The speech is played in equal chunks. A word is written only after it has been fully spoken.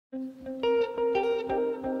Hello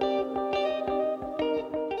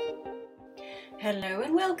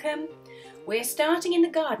and welcome. We're starting in the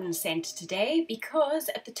garden centre today because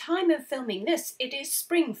at the time of filming this it is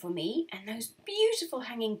spring for me, and those beautiful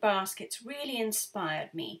hanging baskets really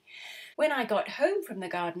inspired me. When I got home from the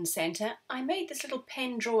garden centre I made this little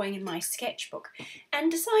pen drawing in my sketchbook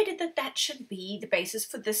and decided that that should be the basis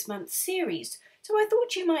for this month's series, so I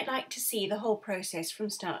thought you might like to see the whole process from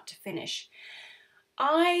start to finish.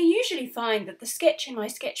 I usually find that the sketch in my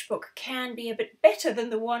sketchbook can be a bit better than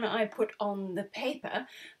the one I put on the paper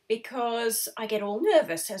because I get all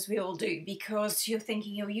nervous, as we all do, because you're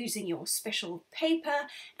thinking you're using your special paper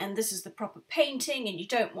and this is the proper painting and you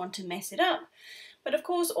don't want to mess it up. But of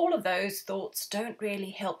course all of those thoughts don't really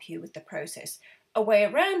help you with the process. A way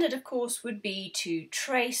around it, of course, would be to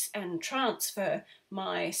trace and transfer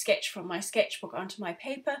my sketch from my sketchbook onto my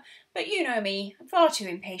paper, but you know me, I'm far too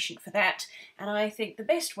impatient for that, and I think the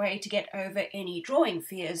best way to get over any drawing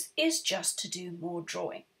fears is just to do more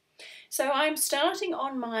drawing. So I'm starting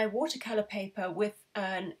on my watercolour paper with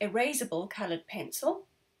an erasable coloured pencil.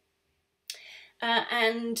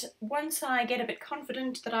 And once I get a bit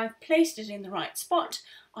confident that I've placed it in the right spot,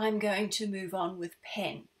 I'm going to move on with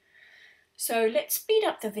pen. So let's speed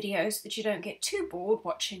up the video so that you don't get too bored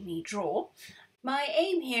watching me draw. My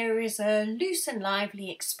aim here is a loose and lively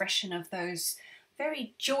expression of those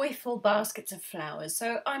very joyful baskets of flowers.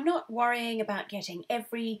 So I'm not worrying about getting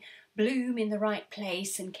every bloom in the right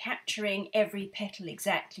place and capturing every petal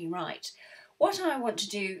exactly right. What I want to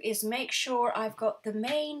do is make sure I've got the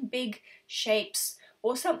main big shapes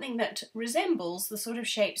or something that resembles the sort of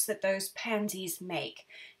shapes that those pansies make.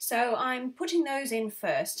 So I'm putting those in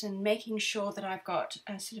first and making sure that I've got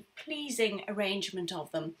a sort of pleasing arrangement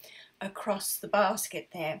of them across the basket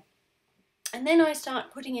there. And then I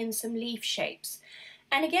start putting in some leaf shapes.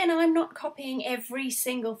 And again, I'm not copying every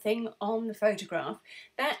single thing on the photograph.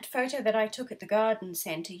 That photo that I took at the garden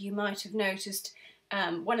centre, you might have noticed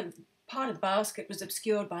part of the basket was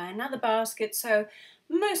obscured by another basket, so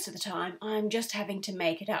most of the time I'm just having to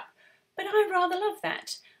make it up. But I rather love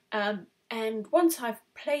that. And once I've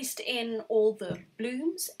placed in all the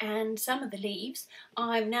blooms and some of the leaves,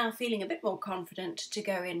 I'm now feeling a bit more confident to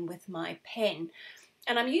go in with my pen.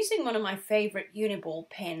 And I'm using one of my favourite Uniball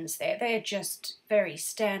pens there. They're just very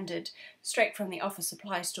standard, straight from the office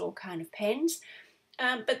supply store kind of pens.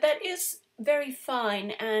 But that is very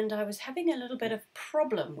fine, and I was having a little bit of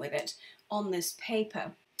problem with it on this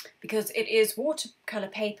paper because it is watercolour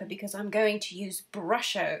paper, because I'm going to use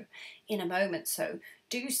Brusho in a moment, so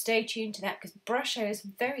do stay tuned to that because Brusho is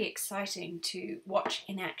very exciting to watch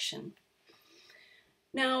in action.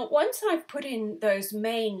 Now once I've put in those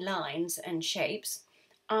main lines and shapes,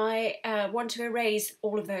 I want to erase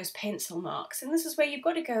all of those pencil marks, and this is where you've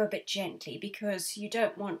got to go a bit gently because you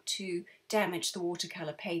don't want to damage the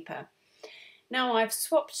watercolour paper. Now I've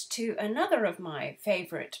swapped to another of my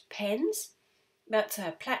favourite pens. That's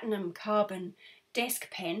a platinum carbon desk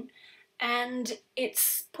pen, and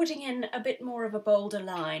it's putting in a bit more of a bolder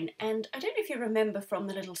line. And I don't know if you remember from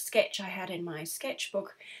the little sketch I had in my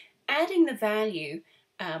sketchbook, adding the value,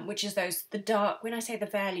 which is the dark, when I say the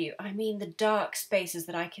value, I mean the dark spaces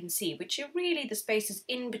that I can see, which are really the spaces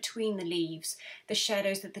in between the leaves, the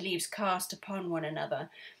shadows that the leaves cast upon one another.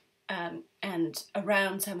 And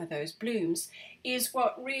around some of those blooms is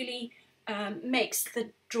what really makes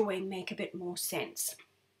the drawing make a bit more sense.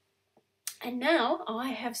 And now I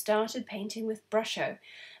have started painting with Brusho.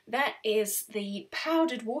 That is the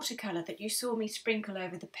powdered watercolour that you saw me sprinkle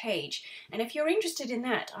over the page. And if you're interested in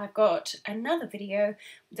that, I've got another video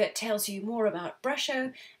that tells you more about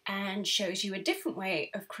Brusho and shows you a different way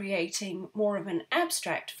of creating more of an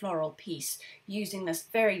abstract floral piece using this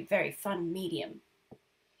very, very fun medium.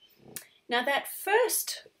 Now that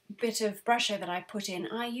first bit of Brusho that I put in,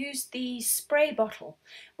 I used the spray bottle,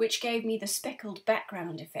 which gave me the speckled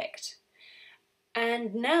background effect.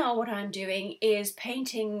 And now what I'm doing is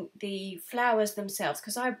painting the flowers themselves,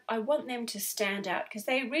 because I want them to stand out, because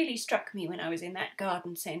they really struck me when I was in that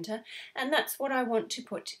garden centre, and that's what I want to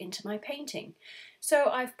put into my painting. So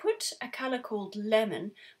I've put a colour called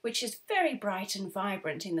Lemon, which is very bright and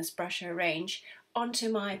vibrant in this Brusho range, onto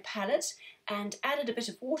my palette and added a bit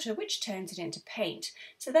of water, which turns it into paint.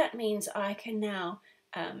 So that means I can now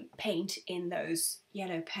paint in those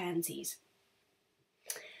yellow pansies.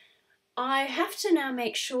 I have to now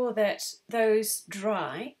make sure that those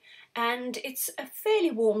dry, and it's a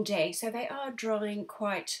fairly warm day, so they are drying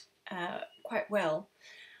quite well.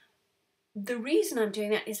 The reason I'm doing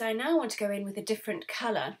that is I now want to go in with a different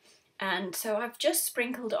colour, and so I've just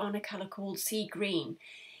sprinkled on a colour called Sea Green.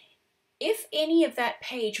 If any of that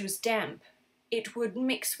page was damp, it would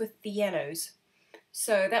mix with the yellows.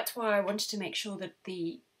 So that's why I wanted to make sure that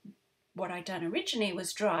what I'd done originally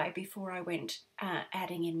was dry before I went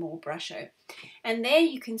adding in more Brusho. And there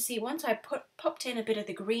you can see once I popped in a bit of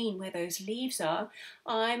the green where those leaves are,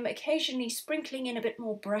 I'm occasionally sprinkling in a bit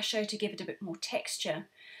more Brusho to give it a bit more texture.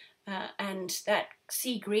 And that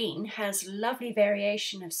sea green has lovely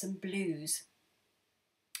variation of some blues.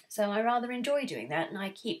 So I rather enjoy doing that, and I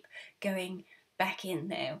keep going back in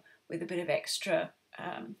there with a bit of extra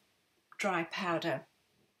dry powder.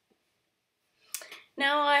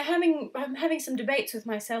 Now I'm having some debates with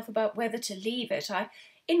myself about whether to leave it.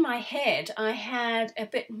 In my head I had a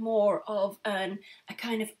bit more of a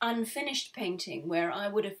kind of unfinished painting where I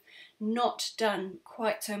would have not done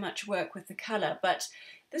quite so much work with the colour, but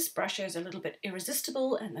this Brusho is a little bit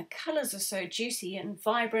irresistible and the colours are so juicy and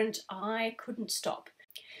vibrant I couldn't stop.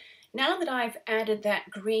 Now that I've added that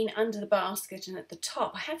green under the basket and at the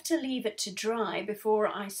top, I have to leave it to dry before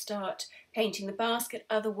I start painting the basket,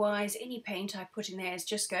 otherwise any paint I put in there is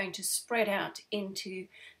just going to spread out into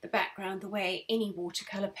the background the way any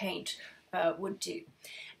watercolour paint would do.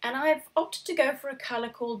 And I've opted to go for a colour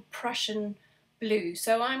called Prussian blue,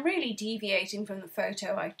 so I'm really deviating from the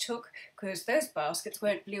photo I took because those baskets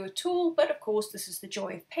weren't blue at all, but of course this is the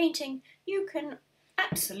joy of painting. You can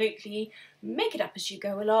absolutely make it up as you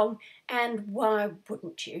go along, and why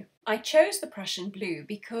wouldn't you? I chose the Prussian blue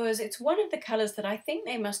because it's one of the colours that I think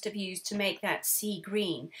they must have used to make that sea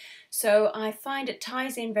green, so I find it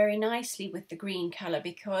ties in very nicely with the green colour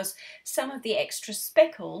because some of the extra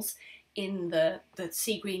speckles in the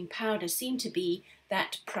sea green powder seem to be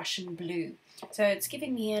that Prussian blue. So it's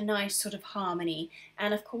giving me a nice sort of harmony,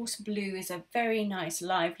 and of course blue is a very nice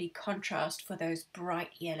lively contrast for those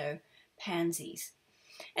bright yellow pansies.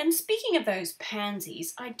 And speaking of those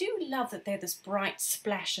pansies, I do love that they're this bright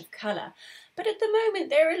splash of colour, but at the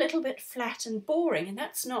moment they're a little bit flat and boring, and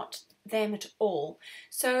that's not them at all.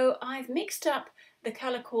 So I've mixed up the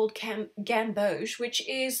colour called Gamboge, which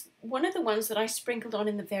is one of the ones that I sprinkled on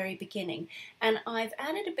in the very beginning, and I've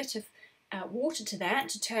added a bit of water to that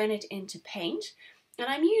to turn it into paint, and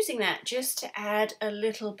I'm using that just to add a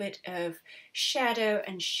little bit of shadow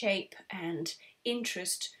and shape and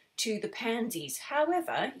interest to the pansies.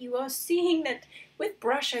 However, you are seeing that with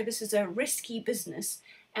Brusho this is a risky business,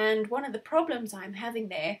 and one of the problems I'm having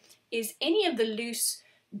there is any of the loose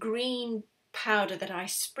green powder that I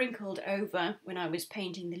sprinkled over when I was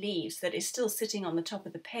painting the leaves that is still sitting on the top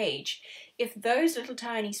of the page. If those little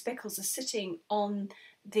tiny speckles are sitting on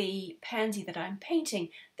the pansy that I'm painting,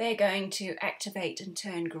 they're going to activate and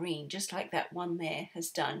turn green, just like that one there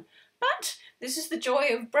has done. But this is the joy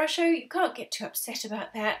of Brusho, you can't get too upset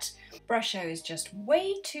about that. Brusho is just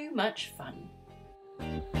way too much fun.